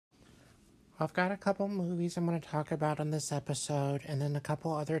I've got a couple movies I'm going to talk about on this episode, and then a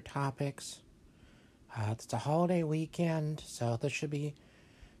couple other topics. It's a holiday weekend, so this should be.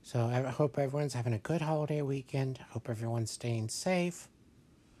 So I hope everyone's having a good holiday weekend. I hope everyone's staying safe.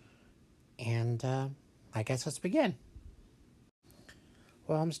 And I guess let's begin.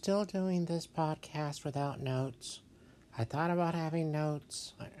 Well, I'm still doing this podcast without notes. I thought about having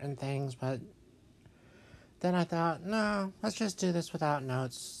notes and things, but then I thought, no, let's just do this without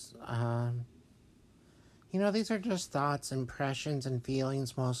notes. These are just thoughts, impressions, and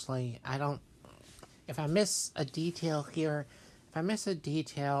feelings mostly. If I miss a detail here, I'm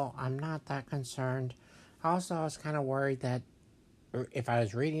not that concerned. Also, I was kind of worried that if I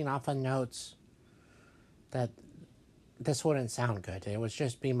was reading off of notes, that this wouldn't sound good. It would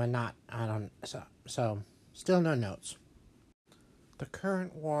just be so still no notes. The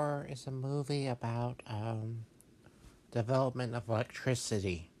Current War is a movie about development of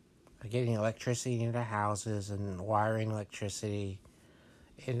electricity. Getting electricity into houses and wiring electricity.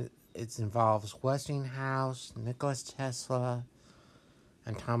 It involves Westinghouse, Nikola Tesla,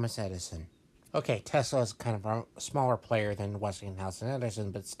 and Thomas Edison. Okay, Tesla is kind of a smaller player than Westinghouse and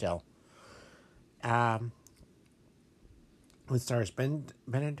Edison, but still. It stars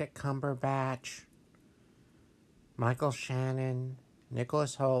Benedict Cumberbatch, Michael Shannon,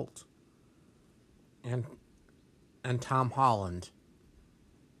 Nicholas Hoult, and Tom Holland.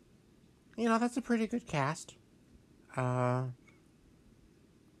 That's a pretty good cast. There's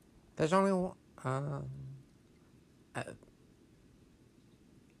only one.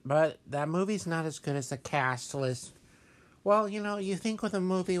 But that movie's not as good as the cast list. Well, you think with a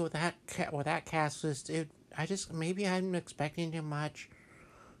movie with that cast list, maybe I'm expecting too much.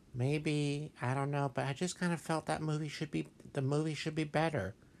 Maybe I don't know, but I just kind of felt the movie should be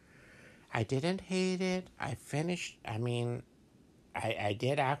better. I didn't hate it. I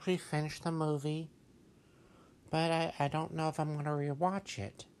did actually finish the movie, but I don't know if I'm going to rewatch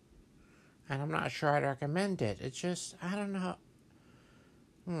it. And I'm not sure I'd recommend it. It's just, I don't know.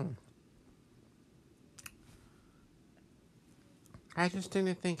 I just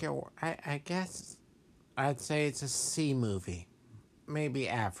didn't think it. I guess I'd say it's a C movie. Maybe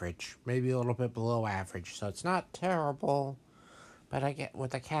average. Maybe a little bit below average. So it's not terrible. But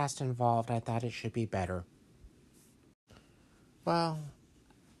with the cast involved, I thought it should be better. Well,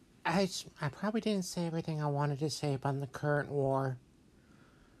 I probably didn't say everything I wanted to say about the Current War.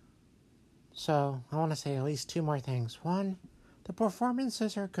 So, I want to say at least two more things. One, the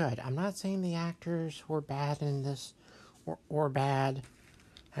performances are good. I'm not saying the actors were bad in this or bad.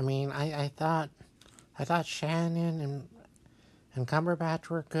 I thought Shannon and Cumberbatch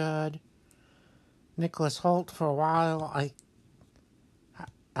were good. Nicholas Hoult for a while,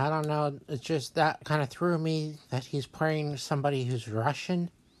 I don't know, it's just that kind of threw me that he's playing somebody who's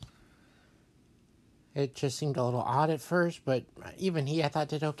Russian. It just seemed a little odd at first, but even he I thought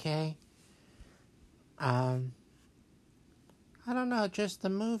did okay. I don't know, just the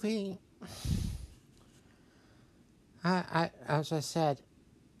movie. As I said,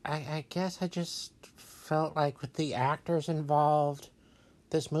 I guess I just felt like with the actors involved,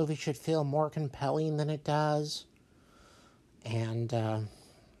 this movie should feel more compelling than it does. And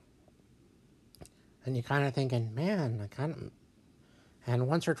you're kind of thinking, man, and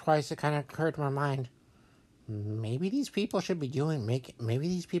once or twice it kind of occurred to my mind, maybe these people should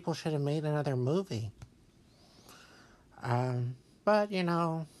have made another movie. But,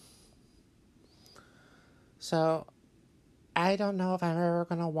 so I don't know if I'm ever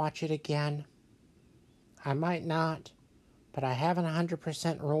going to watch it again. I might not, but I haven't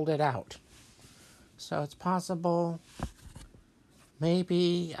 100% ruled it out. So it's possible,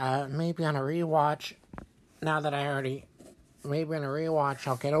 maybe on a rewatch, maybe on a rewatch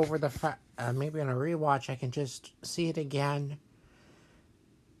I'll get over maybe on a rewatch I can just see it again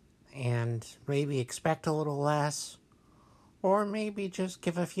and maybe expect a little less. Or maybe just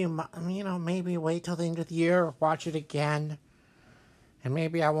give maybe wait till the end of the year, watch it again. And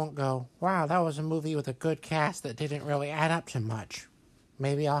maybe I won't go, wow, that was a movie with a good cast that didn't really add up to much.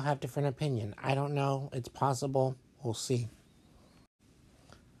 Maybe I'll have different opinion. I don't know. It's possible. We'll see.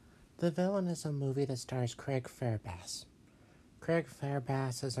 The Villain is a movie that stars Craig Fairbanks. Craig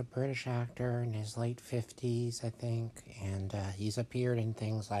Fairbanks is a British actor in his late 50s, I think. And he's appeared in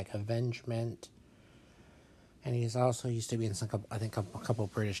things like Avengement. And he's also used to be in a couple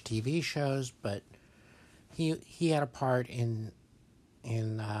British TV shows, but he had a part in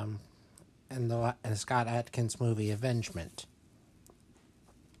the Scott Adkins movie Avengement.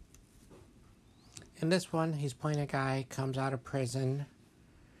 In this one, he's playing a guy comes out of prison,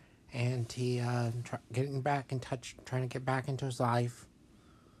 and he trying to get back into his life,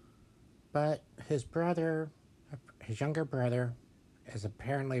 But his brother, his younger brother, is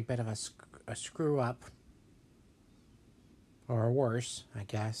apparently a bit of a screw up, or worse, I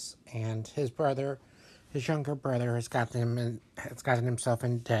guess. And his younger brother, has gotten himself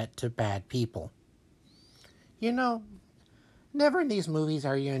in debt to bad people. You know, never in these movies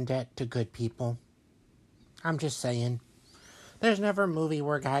are you in debt to good people. I'm just saying. There's never a movie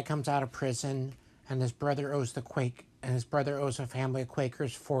where a guy comes out of prison and his brother owes a family of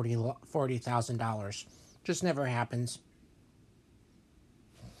Quakers $40,000. Just never happens.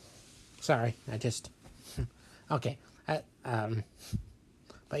 Sorry, I just okay.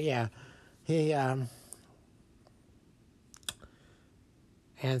 But yeah, he and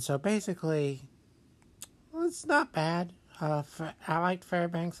so basically, well, it's not bad. I liked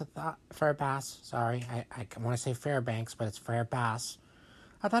Fairbanks. Fairbass. Sorry, I want to say Fairbanks, but it's Fairbass.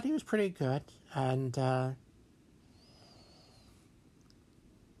 I thought he was pretty good, and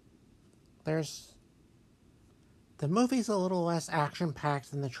there's the movie's a little less action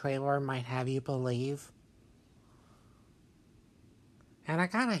packed than the trailer might have you believe, and I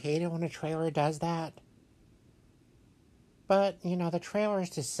kind of hate it when a trailer does that. But you know, the trailer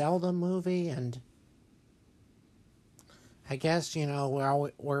is to sell the movie, and I guess, you know,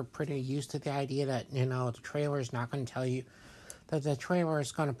 we're pretty used to the idea that, you know, the trailer is not going to tell you that the trailer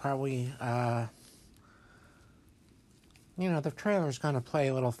is going to probably, the trailer is going to play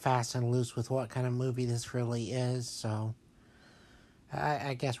a little fast and loose with what kind of movie this really is. So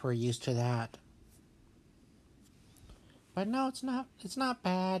I guess we're used to that. But no, it's not. It's not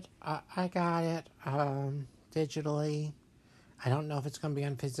bad. I got it digitally. I don't know if it's going to be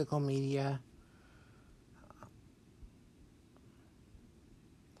on physical media.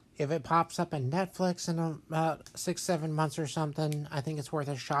 If it pops up in Netflix in about 6-7 months or something, I think it's worth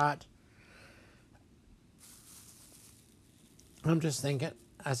a shot. I'm just thinking,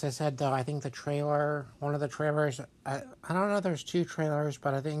 as I said though, I think one of the trailers, I don't know, there's 2 trailers,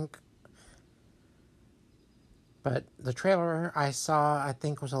 but the trailer I saw, I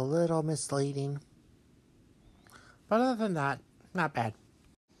think, was a little misleading. But other than that, not bad.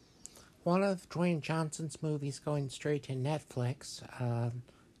 One of Dwayne Johnson's movies going straight to Netflix,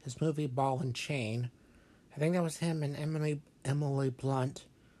 his movie Ball and Chain. I think that was him and Emily Blunt,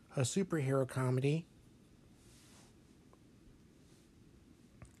 a superhero comedy.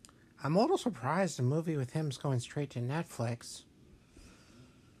 I'm a little surprised a movie with him is going straight to Netflix.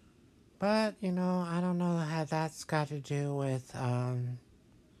 But, you know, I don't know how that's got to do with the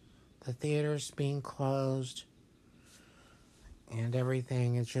theaters being closed and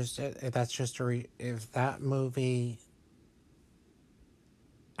everything. It's just, if that movie,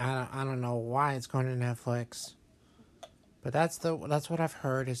 I don't know why it's going to Netflix. But that's what I've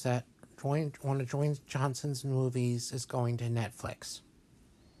heard, is that one of Dwayne Johnson's movies is going to Netflix.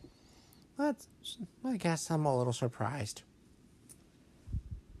 I guess I'm a little surprised.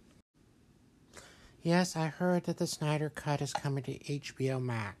 Yes, I heard that the Snyder Cut is coming to HBO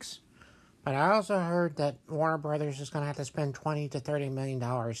Max. But I also heard that Warner Brothers is going to have to spend $20 to $30 million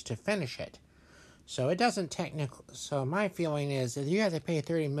to finish it. So it doesn't technically... So my feeling is, if you have to pay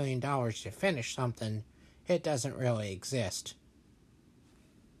 $30 million to finish something, it doesn't really exist.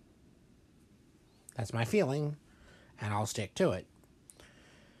 That's my feeling, and I'll stick to it.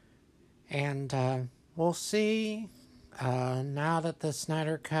 And we'll see, now that the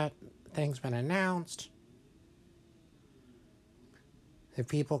Snyder Cut thing's been announced, if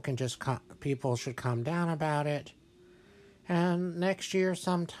people should calm down about it. And next year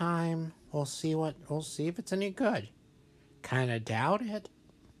sometime, we'll see if it's any good. Kind of doubt it.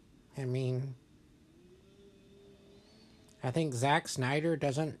 I mean, I think Zack Snyder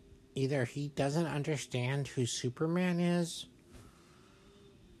doesn't understand who Superman is,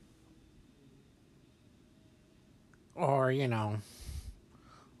 or he's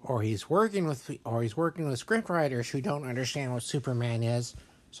working with scriptwriters who don't understand what Superman is.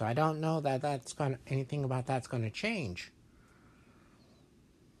 So I don't know that anything about that's going to change.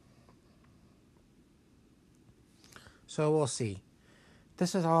 So we'll see.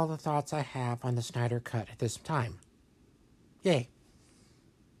 This is all the thoughts I have on the Snyder Cut at this time. Yay.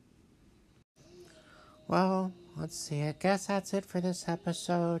 Well, let's see. I guess that's it for this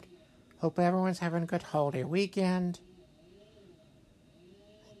episode. Hope everyone's having a good holiday weekend.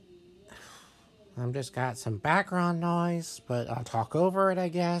 I've just got some background noise, but I'll talk over it, I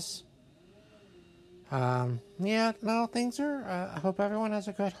guess. Things are... I hope everyone has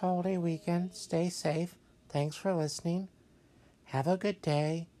a good holiday weekend. Stay safe. Thanks for listening. Have a good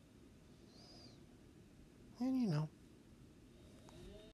day. And,